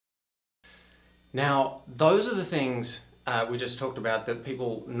Now, those are the things we just talked about that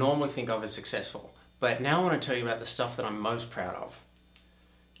people normally think of as successful. But now I want to tell you about the stuff that I'm most proud of.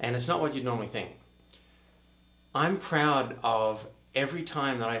 And it's not what you'd normally think. I'm proud of every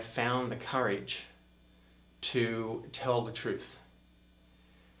time that I've found the courage to tell the truth,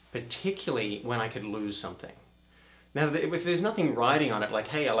 particularly when I could lose something. Now, if there's nothing writing on it, like,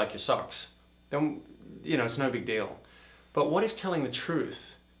 hey, I like your socks, then, it's no big deal. But what if telling the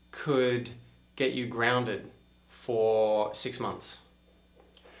truth could get you grounded for 6 months?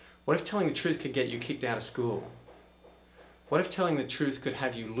 What if telling the truth could get you kicked out of school? What if telling the truth could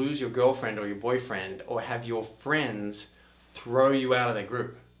have you lose your girlfriend or your boyfriend, or have your friends throw you out of their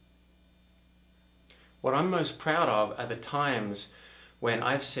group? What I'm most proud of are the times when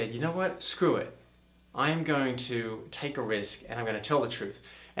I've said, you know what, screw it. I'm going to take a risk and I'm going to tell the truth.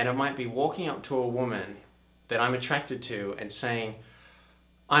 And it might be walking up to a woman that I'm attracted to and saying,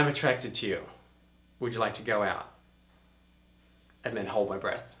 I'm attracted to you. Would you like to go out? And then hold my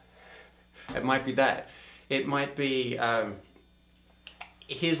breath. It might be that. It might be,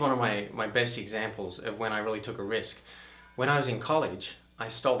 here's one of my best examples of when I really took a risk. When I was in college, I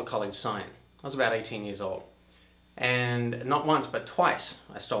stole the college sign. I was about 18 years old. And not once, but twice,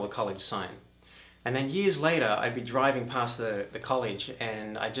 I stole the college sign. And then years later, I'd be driving past the college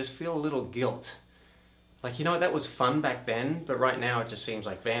and I just feel a little guilt. Like, that was fun back then, but right now it just seems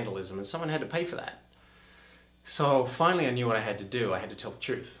like vandalism and someone had to pay for that. So finally I knew what I had to do. I had to tell the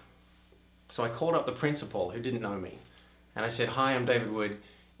truth. So I called up the principal, who didn't know me, and I said, hi, I'm David Wood,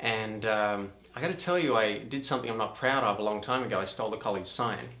 and I got to tell you, I did something I'm not proud of a long time ago. I stole the college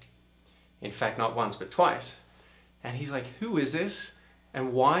sign. In fact, not once, but twice. And he's like, who is this?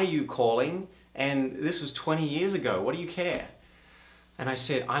 And why are you calling? And this was 20 years ago. What do you care? And I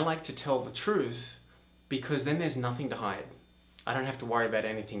said, I like to tell the truth because then there's nothing to hide. I don't have to worry about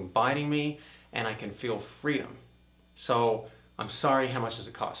anything biting me, and I can feel freedom. So I'm sorry, how much does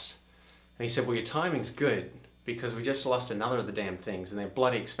it cost? And he said, well, your timing's good because we just lost another of the damn things and they're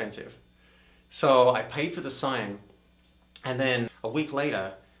bloody expensive. So I paid for the sign, and then a week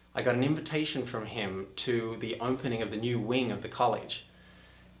later, I got an invitation from him to the opening of the new wing of the college.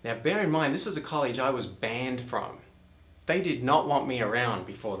 Now bear in mind, this is a college I was banned from. They did not want me around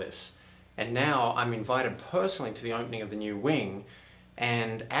before this. And now I'm invited personally to the opening of the new wing.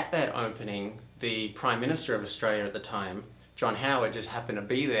 And at that opening, the Prime Minister of Australia at the time, John Howard, just happened to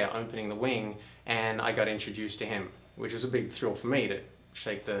be there opening the wing, and I got introduced to him, which was a big thrill for me to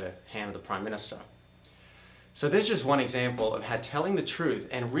shake the hand of the Prime Minister. So there's just one example of how telling the truth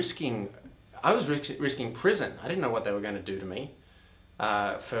and risking, I was risking prison. I didn't know what they were going to do to me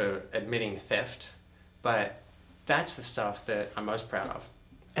for admitting theft, but that's the stuff that I'm most proud of.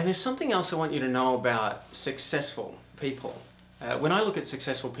 And there's something else I want you to know about successful people. When I look at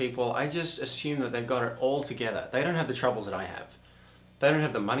successful people, I just assume that they've got it all together. They don't have the troubles that I have. They don't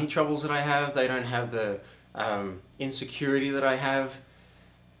have the money troubles that I have. They don't have the insecurity that I have.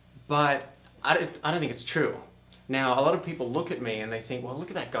 But I don't think it's true. Now, a lot of people look at me and they think, well, look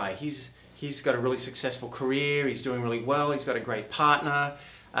at that guy. He's got a really successful career. He's doing really well. He's got a great partner.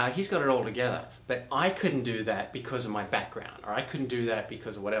 He's got it all together. But I couldn't do that because of my background, or I couldn't do that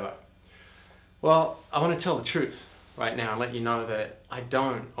because of whatever. Well, I want to tell the truth right now and let you know that I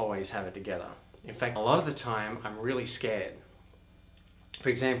don't always have it together. In fact, a lot of the time, I'm really scared. For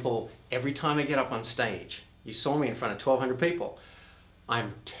example, every time I get up on stage, you saw me in front of 1,200 people,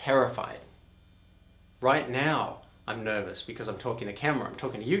 I'm terrified. Right now, I'm nervous because I'm talking to camera, I'm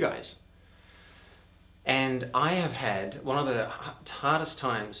talking to you guys. And I have had, one of the hardest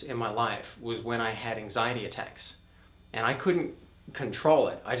times in my life was when I had anxiety attacks. And I couldn't control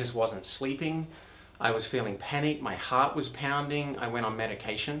it. I just wasn't sleeping. I was feeling panic, my heart was pounding. I went on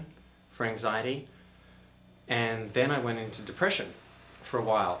medication for anxiety. And then I went into depression for a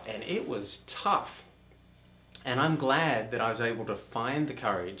while, and it was tough. And I'm glad that I was able to find the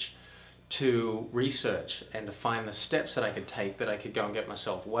courage to research and to find the steps that I could take that I could go and get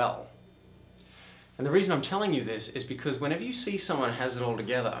myself well. And the reason I'm telling you this is because whenever you see someone has it all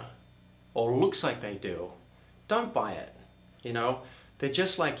together, or looks like they do, don't buy it. They're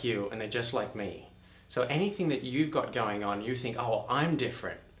just like you and they're just like me. So anything that you've got going on, you think, oh, I'm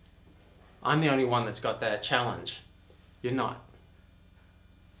different. I'm the only one that's got that challenge. You're not.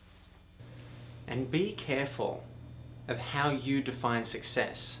 And be careful of how you define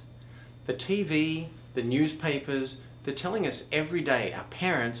success. The TV, the newspapers, they're telling us every day, our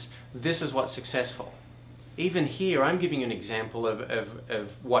parents, this is what's successful. Even here, I'm giving you an example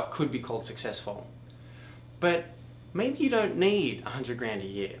of what could be called successful. But maybe you don't need 100 grand a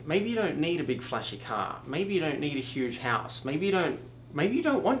year. Maybe you don't need a big flashy car. Maybe you don't need a huge house. Maybe you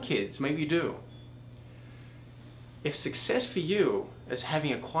don't want kids. Maybe you do. If success for you is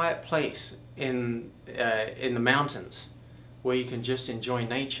having a quiet place in the mountains where you can just enjoy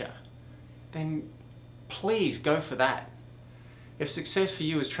nature, then please go for that. If success for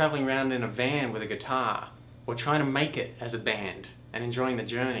you is traveling around in a van with a guitar or trying to make it as a band and enjoying the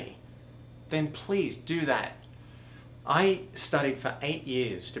journey, then please do that. I studied for 8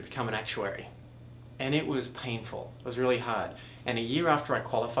 years to become an actuary, and it was painful. It was really hard. And a year after I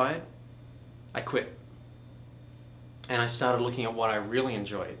qualified, I quit. And I started looking at what I really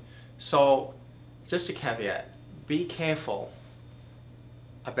enjoyed. So, just a caveat, be careful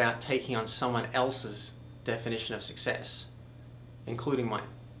about taking on someone else's definition of success, including mine.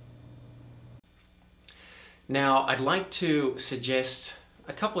 Now, I'd like to suggest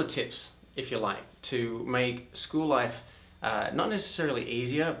a couple of tips, if you like, to make school life not necessarily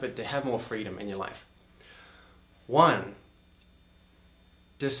easier, but to have more freedom in your life. One,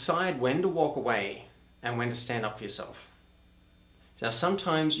 decide when to walk away and when to stand up for yourself. Now,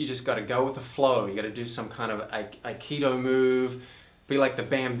 sometimes you just got to go with the flow. You got to do some kind of Aikido move, be like the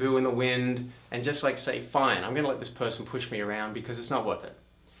bamboo in the wind, and just like say, fine, I'm going to let this person push me around because it's not worth it.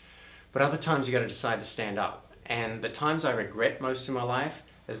 But other times you got to decide to stand up. And the times I regret most in my life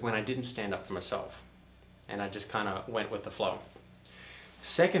is when I didn't stand up for myself and I just kind of went with the flow.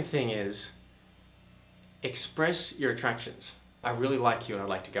 Second thing is, express your attractions. I really like you and I'd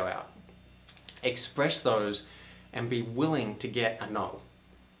like to go out. Express those and be willing to get a no.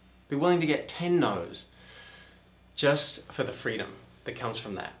 Be willing to get 10 no's just for the freedom that comes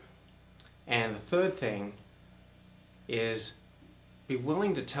from that. And the third thing is, be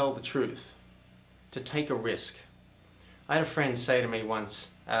willing to tell the truth, to take a risk. I had a friend say to me once,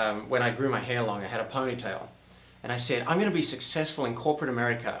 when I grew my hair long, I had a ponytail, and I said, I'm going to be successful in corporate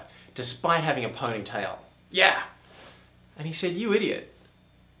America despite having a ponytail. Yeah! And he said, you idiot.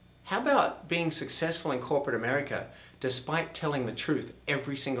 How about being successful in corporate America despite telling the truth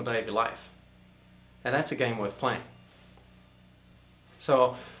every single day of your life? Now that's a game worth playing.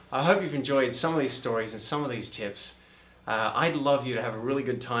 So I hope you've enjoyed some of these stories and some of these tips. I'd love you to have a really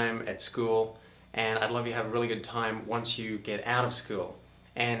good time at school, and I'd love you to have a really good time once you get out of school.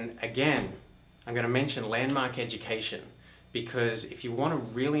 And again, I'm going to mention landmark education, because if you want to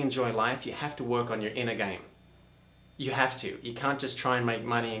really enjoy life, you have to work on your inner game. You have to. You can't just try and make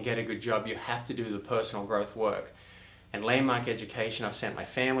money and get a good job. You have to do the personal growth work. And landmark education, I've sent my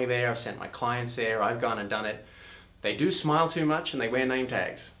family there, I've sent my clients there, I've gone and done it. They do smile too much and they wear name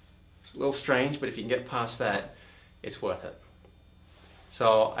tags. It's a little strange, but if you can get past that, it's worth it.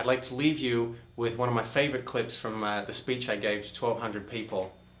 So I'd like to leave you with one of my favorite clips from the speech I gave to 1,200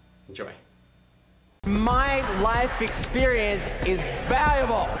 people. Enjoy. My life experience is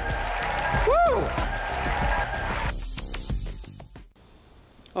valuable. Woo!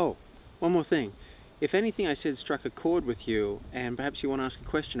 Oh, one more thing. If anything I said struck a chord with you, and perhaps you want to ask a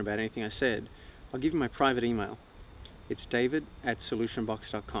question about anything I said, I'll give you my private email. It's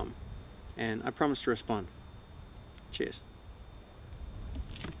david@solutionbox.com, and I promise to respond. Cheers.